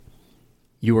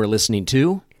You are listening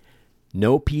to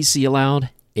No PC Allowed,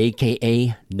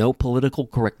 aka No Political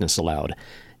Correctness Allowed,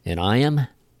 and I am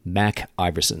Mac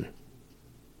Iverson.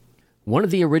 One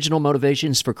of the original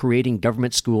motivations for creating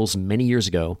government schools many years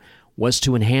ago was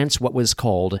to enhance what was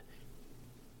called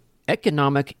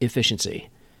economic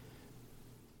efficiency.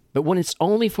 But when it's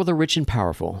only for the rich and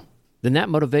powerful, then that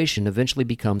motivation eventually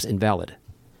becomes invalid.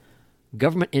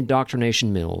 Government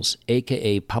indoctrination mills,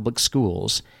 aka public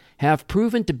schools, have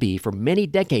proven to be, for many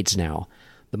decades now,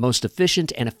 the most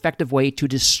efficient and effective way to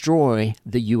destroy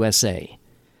the USA.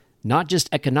 Not just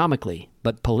economically,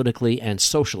 but politically and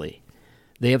socially.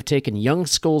 They have taken young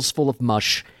skulls full of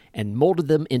mush and molded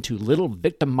them into little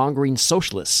victim-mongering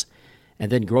socialists,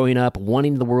 and then growing up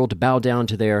wanting the world to bow down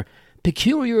to their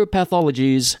peculiar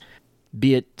pathologies,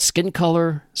 be it skin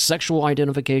color, sexual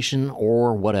identification,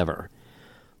 or whatever.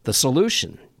 The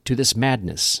solution to this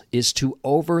madness is to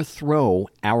overthrow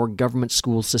our government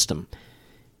school system.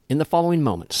 In the following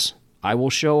moments, I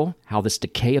will show how this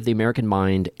decay of the American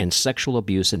mind and sexual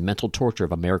abuse and mental torture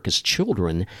of America's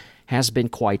children has been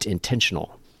quite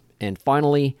intentional. And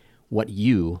finally, what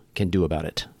you can do about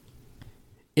it.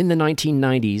 In the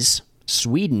 1990s,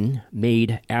 Sweden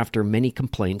made, after many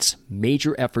complaints,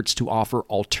 major efforts to offer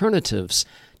alternatives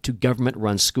to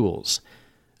government-run schools.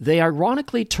 They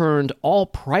ironically turned all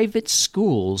private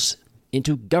schools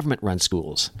into government-run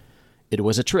schools. It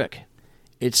was a trick.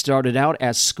 It started out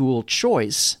as school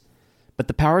choice, but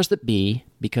the powers that be,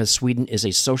 because Sweden is a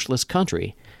socialist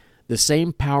country, the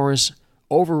same powers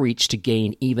overreached to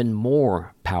gain even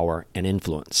more power and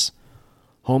influence.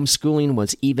 Homeschooling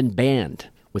was even banned,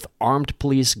 with armed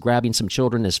police grabbing some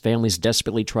children as families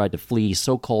desperately tried to flee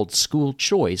so-called school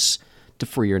choice to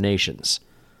freer nations.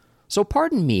 So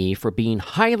pardon me for being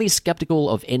highly skeptical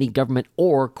of any government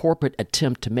or corporate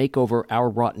attempt to make over our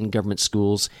rotten government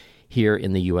schools here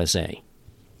in the USA.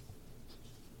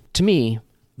 To me,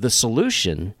 the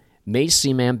solution may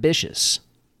seem ambitious,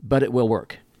 but it will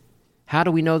work. How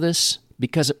do we know this?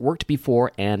 Because it worked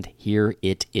before, and here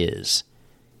it is.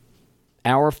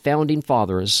 Our founding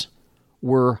fathers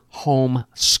were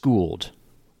home-schooled.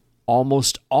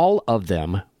 Almost all of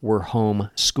them were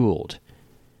home-schooled.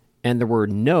 And there were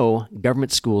no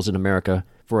government schools in America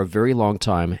for a very long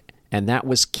time, and that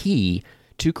was key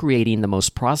to creating the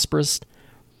most prosperous,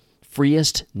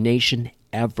 freest nation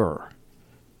ever.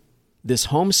 This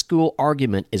homeschool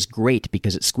argument is great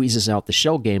because it squeezes out the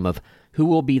shell game of who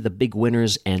will be the big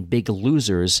winners and big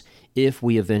losers if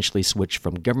we eventually switch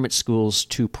from government schools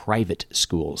to private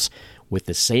schools, with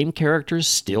the same characters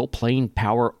still playing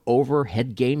power over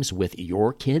head games with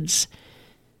your kids.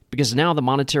 Because now the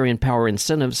monetary and power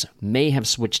incentives may have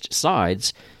switched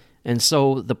sides, and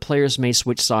so the players may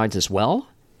switch sides as well,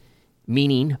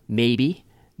 meaning maybe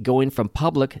going from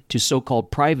public to so-called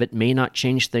private may not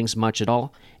change things much at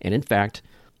all, and in fact,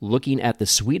 looking at the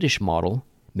Swedish model,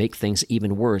 make things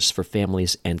even worse for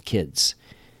families and kids.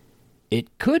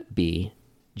 It could be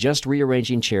just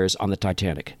rearranging chairs on the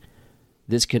Titanic.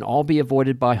 This can all be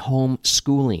avoided by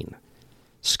homeschooling.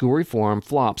 School reform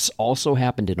flops also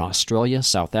happened in Australia,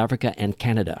 South Africa, and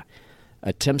Canada.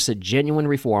 Attempts at genuine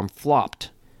reform flopped,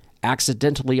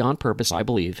 accidentally on purpose, I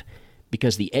believe,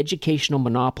 because the educational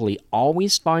monopoly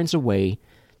always finds a way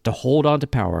to hold on to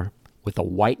power with a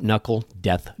white-knuckle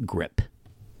death grip.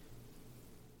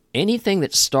 Anything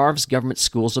that starves government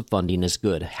schools of funding is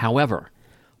good. However,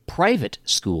 private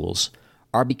schools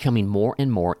are becoming more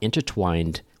and more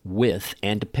intertwined with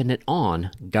and dependent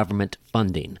on government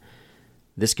funding.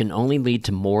 This can only lead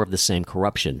to more of the same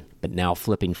corruption, but now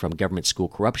flipping from government school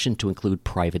corruption to include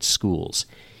private schools.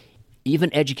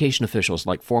 Even education officials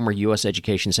like former U.S.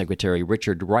 Education Secretary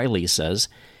Richard Riley says,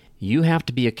 "You have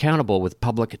to be accountable with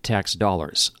public tax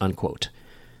dollars," unquote.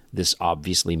 This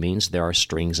obviously means there are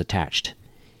strings attached.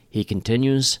 He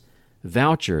continues,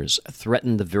 "Vouchers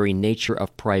threaten the very nature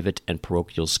of private and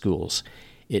parochial schools.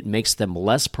 It makes them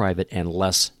less private and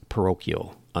less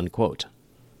parochial," unquote.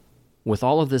 With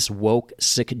all of this woke,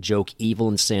 sick joke, evil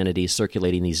insanity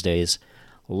circulating these days,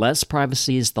 less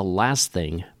privacy is the last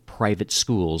thing private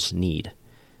schools need.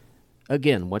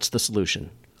 Again, what's the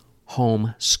solution?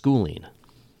 Homeschooling.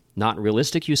 Not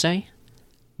realistic, you say?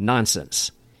 Nonsense.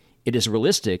 It is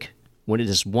realistic when it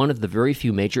is one of the very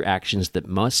few major actions that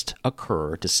must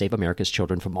occur to save America's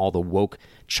children from all the woke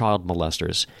child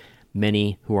molesters,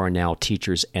 many who are now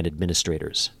teachers and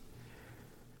administrators.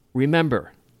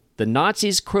 Remember, the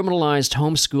Nazis criminalized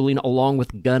homeschooling along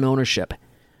with gun ownership.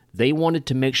 They wanted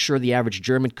to make sure the average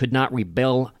German could not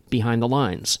rebel behind the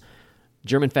lines.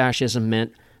 German fascism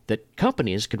meant that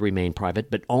companies could remain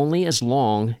private, but only as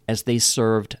long as they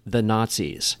served the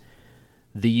Nazis.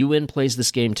 The UN plays this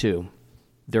game too.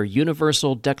 Their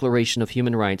Universal Declaration of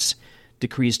Human Rights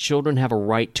decrees children have a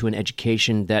right to an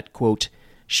education that, quote,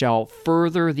 shall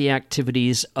further the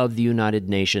activities of the United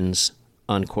Nations,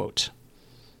 unquote.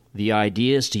 The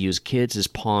idea is to use kids as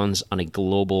pawns on a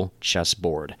global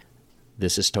chessboard.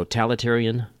 This is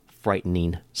totalitarian,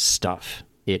 frightening stuff.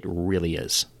 It really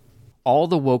is. All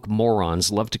the woke morons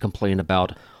love to complain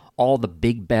about all the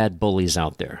big bad bullies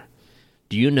out there.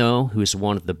 Do you know who's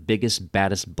one of the biggest,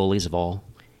 baddest bullies of all?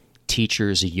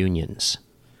 Teachers' unions.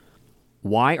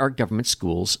 Why are government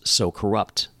schools so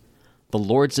corrupt? The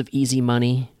lords of easy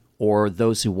money, or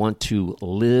those who want to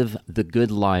live the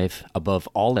good life above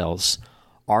all else,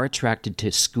 are attracted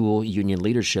to school union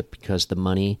leadership because the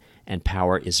money and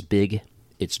power is big,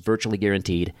 it's virtually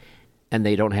guaranteed, and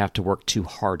they don't have to work too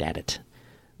hard at it.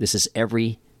 This is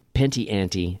every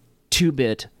penty-ante,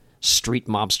 2-bit street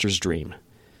mobster's dream.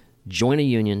 Join a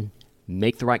union,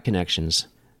 make the right connections,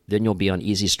 then you'll be on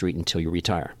easy street until you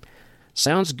retire.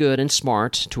 Sounds good and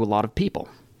smart to a lot of people.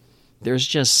 There's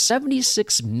just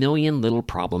 76 million little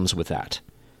problems with that.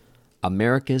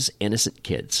 America's innocent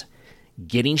kids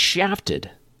getting shafted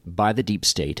by the deep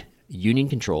state,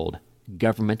 union-controlled,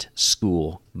 government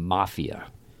school mafia.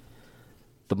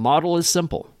 The model is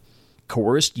simple.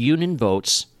 Coerced union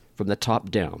votes from the top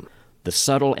down. The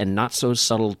subtle and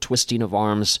not-so-subtle twisting of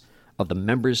arms of the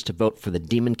members to vote for the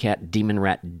demon cat, demon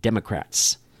rat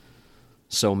Democrats.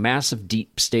 So massive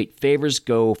deep state favors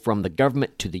go from the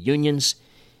government to the unions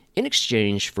in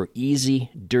exchange for easy,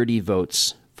 dirty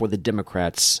votes for the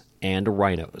Democrats and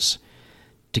rhinos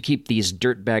to keep these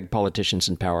dirtbag politicians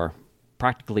in power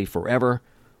practically forever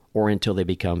or until they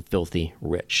become filthy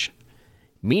rich.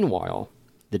 Meanwhile,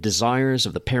 the desires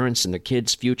of the parents and their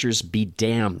kids' futures be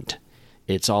damned.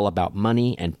 It's all about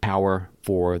money and power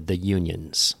for the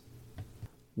unions.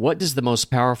 What does the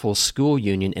most powerful school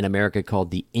union in America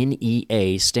called the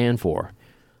NEA stand for?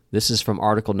 This is from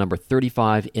article number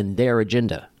 35 in their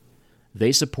agenda.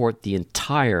 They support the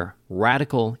entire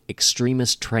radical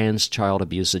extremist trans child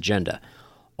abuse agenda.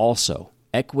 Also,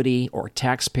 equity or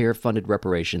taxpayer-funded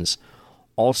reparations.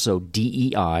 Also,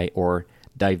 DEI or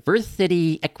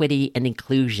diversity, equity, and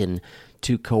inclusion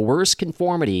to coerce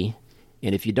conformity.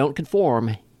 And if you don't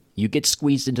conform, you get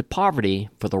squeezed into poverty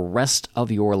for the rest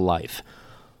of your life.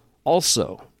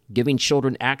 Also, giving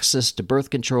children access to birth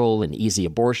control and easy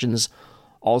abortions.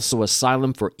 Also,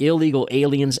 asylum for illegal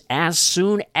aliens as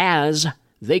soon as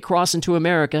they cross into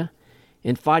America.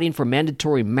 And fighting for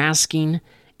mandatory masking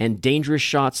and dangerous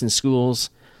shots in schools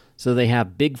so they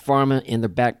have big pharma in their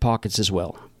back pockets as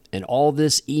well. And all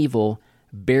this evil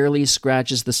barely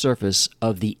scratches the surface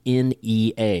of the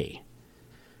NEA.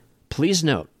 Please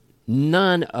note,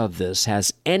 none of this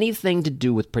has anything to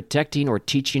do with protecting or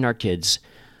teaching our kids.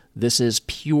 This is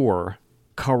pure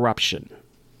corruption.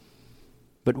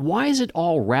 But why is it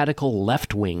all radical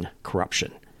left-wing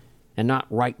corruption and not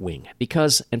right-wing?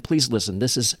 Because, and please listen,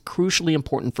 this is crucially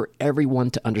important for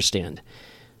everyone to understand.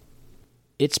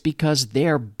 It's because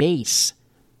their base,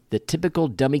 the typical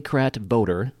Democrat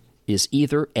voter, is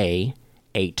either A,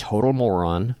 a total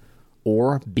moron,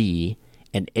 or B,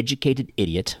 an educated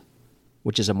idiot,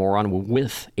 which is a moron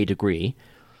with a degree,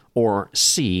 or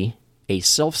C, a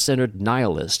self-centered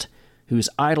nihilist whose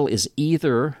idol is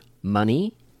either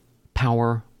money,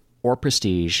 power, or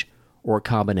prestige, or a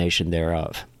combination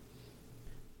thereof.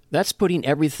 That's putting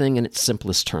everything in its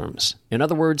simplest terms. In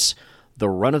other words, the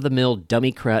run-of-the-mill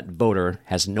Democrat voter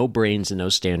has no brains and no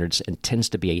standards and tends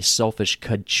to be a selfish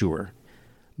cud chewer.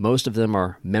 Most of them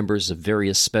are members of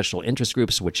various special interest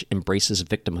groups which embraces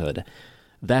victimhood.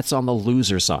 That's on the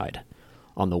loser side.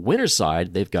 On the winner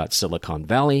side, they've got Silicon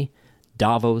Valley,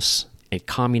 Davos, and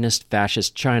communist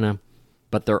fascist China,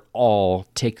 but they're all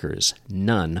takers.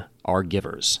 None are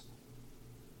givers.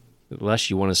 Unless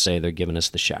you want to say they're giving us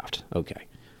the shaft. Okay.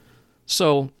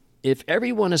 So, if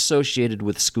everyone associated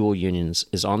with school unions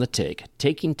is on the take,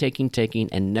 taking,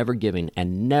 and never giving,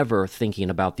 and never thinking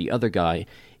about the other guy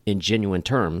in genuine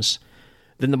terms,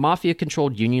 then the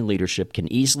mafia-controlled union leadership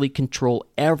can easily control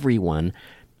everyone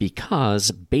because,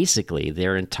 basically,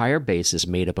 their entire base is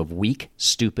made up of weak,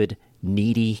 stupid,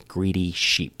 needy, greedy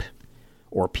sheep,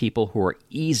 or people who are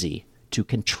easy to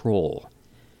control.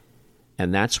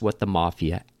 And that's what the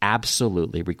mafia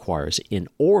absolutely requires in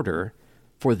order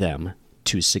for them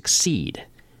to succeed.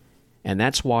 And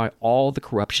that's why all the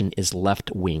corruption is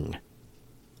left-wing.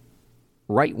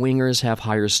 Right-wingers have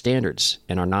higher standards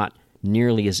and are not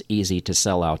nearly as easy to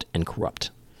sell out and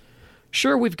corrupt.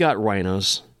 Sure, we've got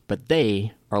rhinos, but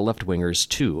they are left-wingers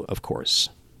too, of course.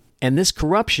 And this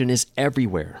corruption is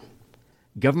everywhere.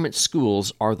 Government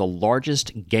schools are the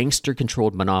largest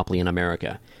gangster-controlled monopoly in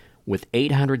America, With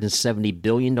 $870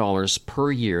 billion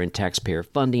per year in taxpayer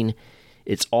funding,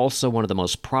 it's also one of the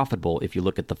most profitable if you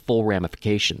look at the full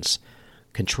ramifications.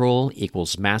 Control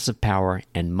equals massive power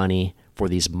and money for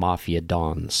these mafia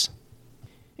dons.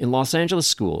 In Los Angeles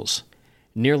schools,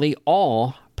 nearly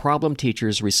all problem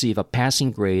teachers receive a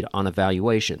passing grade on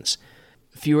evaluations.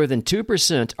 Fewer than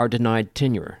 2% are denied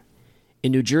tenure.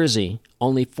 In New Jersey,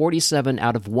 only 47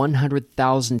 out of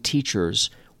 100,000 teachers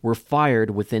were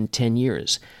fired within 10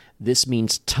 years. This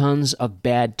means tons of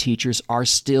bad teachers are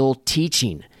still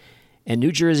teaching. And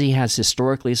New Jersey has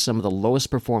historically some of the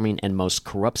lowest performing and most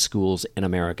corrupt schools in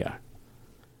America.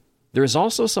 There is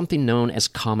also something known as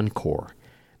Common Core,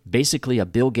 basically a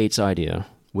Bill Gates idea,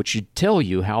 which should tell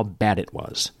you how bad it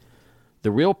was.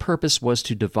 The real purpose was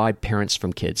to divide parents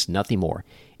from kids, nothing more.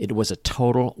 It was a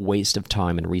total waste of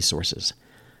time and resources.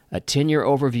 A 10-year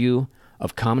overview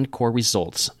of Common Core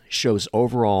results shows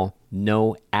overall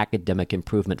no academic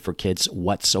improvement for kids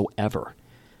whatsoever.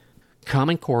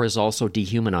 Common Core is also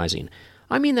dehumanizing.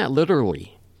 I mean that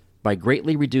literally, by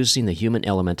greatly reducing the human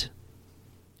element,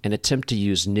 an attempt to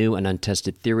use new and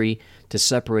untested theory to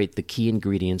separate the key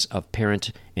ingredients of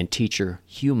parent and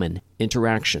teacher-human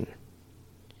interaction.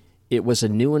 It was a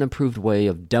new and improved way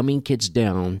of dumbing kids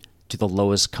down to the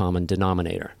lowest common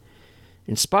denominator.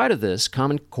 In spite of this,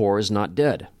 Common Core is not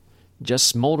dead, just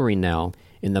smoldering now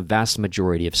in the vast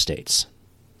majority of states.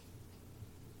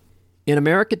 In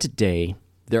America today,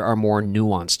 there are more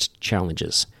nuanced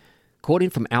challenges. Quoting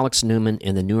from Alex Newman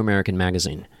in the New American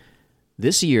Magazine,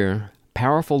 this year,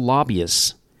 powerful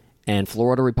lobbyists and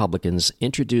Florida Republicans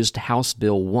introduced House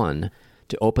Bill 1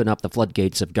 to open up the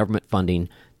floodgates of government funding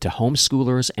to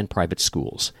homeschoolers and private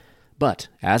schools. But,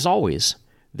 as always,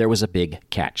 there was a big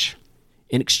catch.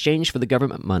 In exchange for the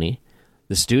government money,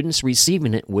 the students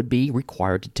receiving it would be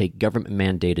required to take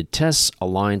government-mandated tests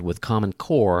aligned with Common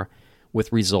Core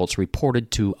with results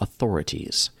reported to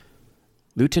authorities.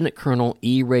 Lieutenant Colonel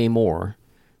E. Ray Moore,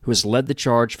 who has led the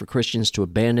charge for Christians to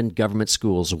abandon government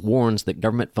schools, warns that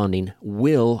government funding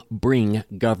will bring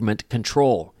government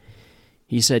control.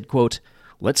 He said, quote,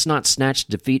 "Let's not snatch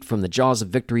defeat from the jaws of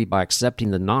victory by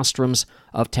accepting the nostrums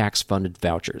of tax-funded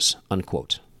vouchers,"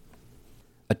 unquote.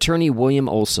 Attorney William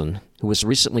Olson, who was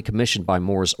recently commissioned by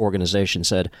Moore's organization,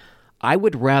 said, "I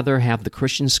would rather have the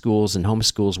Christian schools and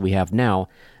homeschools we have now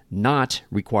not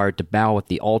required to bow at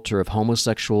the altar of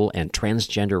homosexual and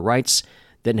transgender rights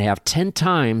than to have 10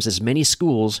 times as many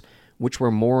schools which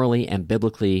were morally and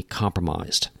biblically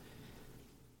compromised."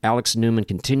 Alex Newman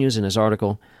continues in his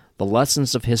article, "The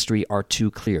lessons of history are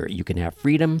too clear. You can have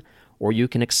freedom or you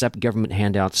can accept government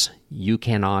handouts. You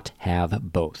cannot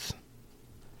have both."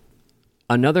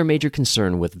 Another major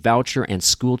concern with voucher and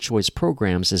school choice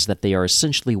programs is that they are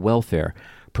essentially welfare,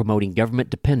 promoting government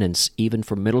dependence even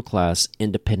for middle-class,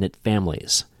 independent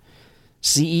families.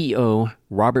 CEO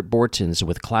Robert Bortons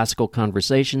with Classical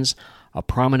Conversations, a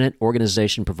prominent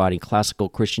organization providing classical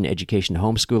Christian education to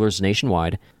homeschoolers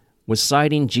nationwide, was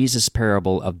citing Jesus'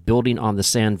 parable of building on the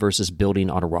sand versus building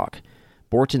on a rock.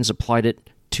 Bortons applied it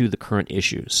to the current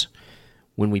issues.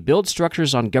 "When we build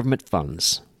structures on government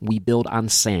funds, we build on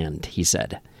sand," he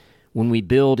said. "When we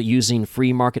build using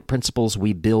free market principles,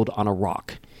 we build on a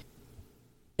rock."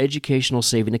 Educational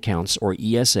saving accounts, or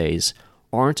ESAs,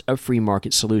 aren't a free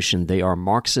market solution. They are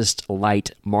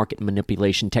Marxist-light market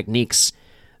manipulation techniques.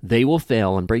 They will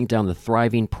fail and bring down the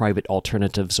thriving private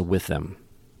alternatives with them.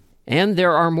 And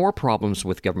there are more problems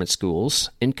with government schools.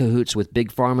 In cahoots with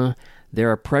Big Pharma, they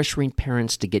are pressuring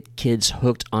parents to get kids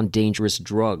hooked on dangerous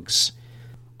drugs.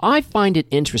 I find it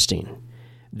interesting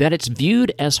that it's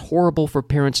viewed as horrible for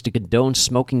parents to condone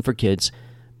smoking for kids,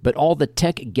 but all the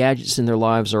tech gadgets in their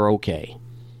lives are okay,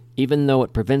 even though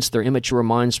it prevents their immature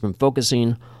minds from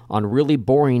focusing on really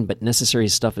boring but necessary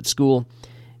stuff at school.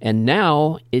 And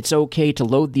now it's okay to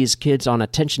load these kids on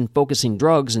attention-focusing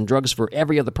drugs and drugs for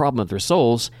every other problem of their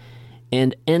souls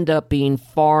and end up being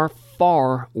far,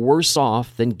 far worse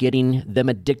off than getting them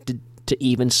addicted to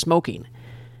even smoking.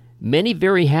 Many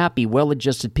very happy,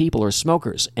 well-adjusted people are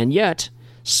smokers, and yet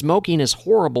smoking is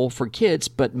horrible for kids,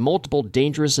 but multiple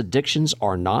dangerous addictions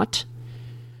are not.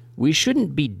 We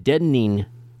shouldn't be deadening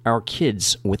our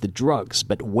kids with the drugs,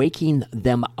 but waking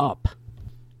them up.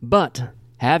 But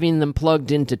having them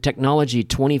plugged into technology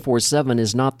 24/7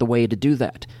 is not the way to do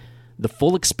that. The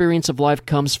full experience of life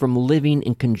comes from living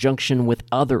in conjunction with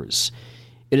others.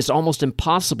 It is almost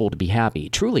impossible to be happy,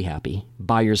 truly happy,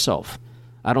 by yourself.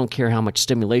 I don't care how much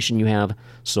stimulation you have,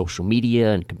 social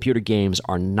media and computer games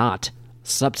are not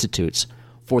substitutes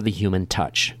for the human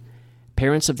touch.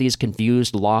 Parents of these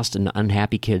confused, lost, and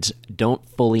unhappy kids don't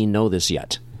fully know this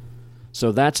yet.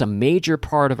 So that's a major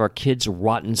part of our kids'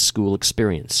 rotten school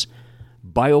experience.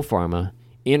 Biopharma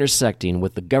intersecting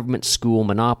with the government school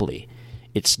monopoly.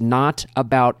 It's not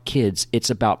about kids, it's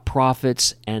about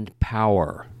profits and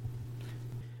power.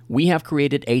 We have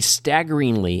created a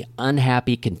staggeringly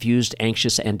unhappy, confused,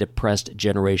 anxious, and depressed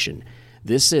generation.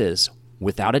 This is,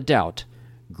 without a doubt,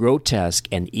 grotesque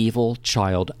and evil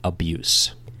child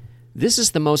abuse. This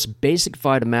is the most basic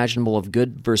fight imaginable of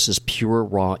good versus pure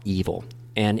raw evil,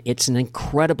 and it's an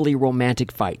incredibly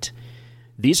romantic fight.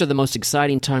 These are the most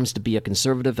exciting times to be a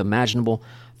conservative imaginable,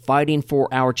 fighting for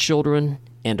our children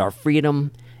and our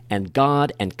freedom and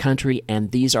God and country,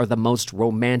 and these are the most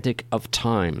romantic of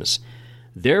times.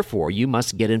 Therefore, you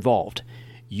must get involved.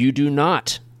 You do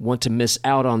not want to miss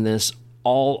out on this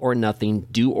all or nothing,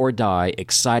 do or die,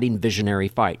 exciting visionary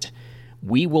fight.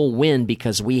 We will win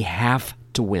because we have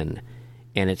to win,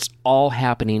 and it's all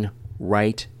happening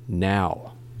right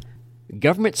now.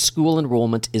 Government school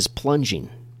enrollment is plunging,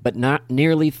 but not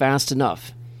nearly fast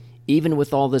enough. Even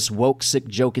with all this woke, sick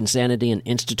joke insanity and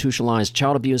institutionalized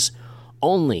child abuse,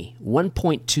 only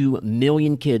 1.2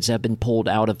 million kids have been pulled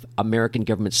out of American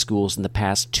government schools in the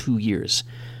past 2 years.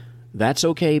 That's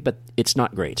okay, but it's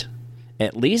not great.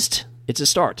 At least, it's a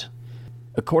start.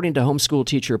 According to homeschool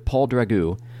teacher Paul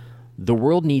Dragoo, the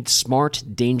world needs smart,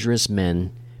 dangerous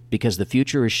men because the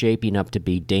future is shaping up to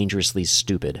be dangerously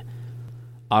stupid.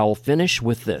 I'll finish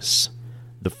with this.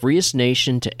 The freest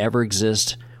nation to ever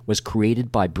exist was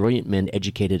created by brilliant men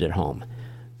educated at home.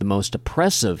 The most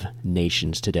oppressive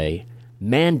nations today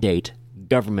mandate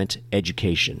government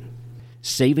education.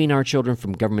 Saving our children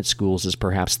from government schools is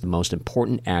perhaps the most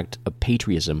important act of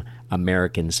patriotism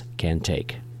Americans can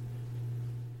take.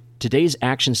 Today's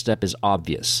action step is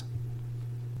obvious.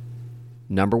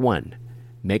 Number 1,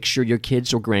 make sure your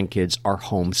kids or grandkids are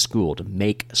homeschooled.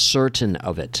 Make certain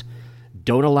of it.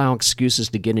 Don't allow excuses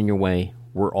to get in your way.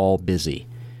 We're all busy.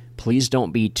 Please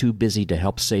don't be too busy to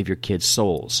help save your kids'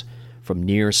 souls from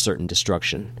near certain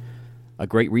destruction. A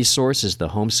great resource is the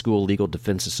Homeschool Legal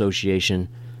Defense Association,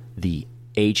 the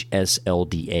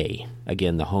HSLDA.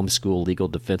 Again, the Homeschool Legal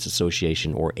Defense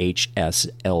Association, or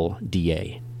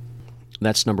HSLDA.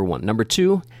 That's number 1. Number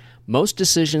 2, most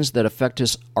decisions that affect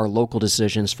us are local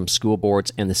decisions from school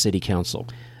boards and the city council.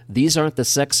 These aren't the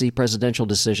sexy presidential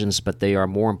decisions, but they are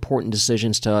more important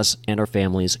decisions to us and our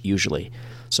families usually.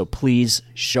 So please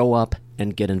show up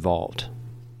and get involved.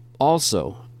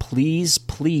 Also, please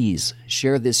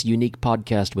share this unique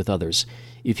podcast with others.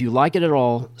 If you like it at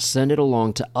all, send it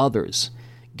along to others.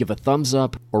 Give a thumbs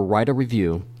up or write a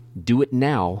review. Do it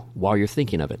now while you're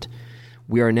thinking of it.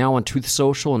 We are now on Truth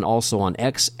Social and also on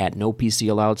X at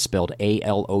NoPCAllowed, spelled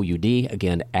A-L-O-U-D.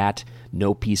 Again, at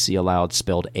NoPCAllowed,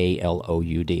 spelled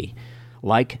A-L-O-U-D.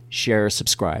 Like, share,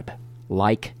 subscribe.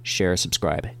 Like, share,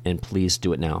 subscribe. And please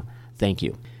do it now. Thank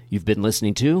you. You've been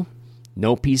listening to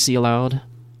No PC Allowed.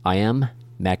 I am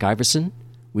Mac Iverson.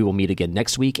 We will meet again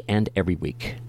next week and every week.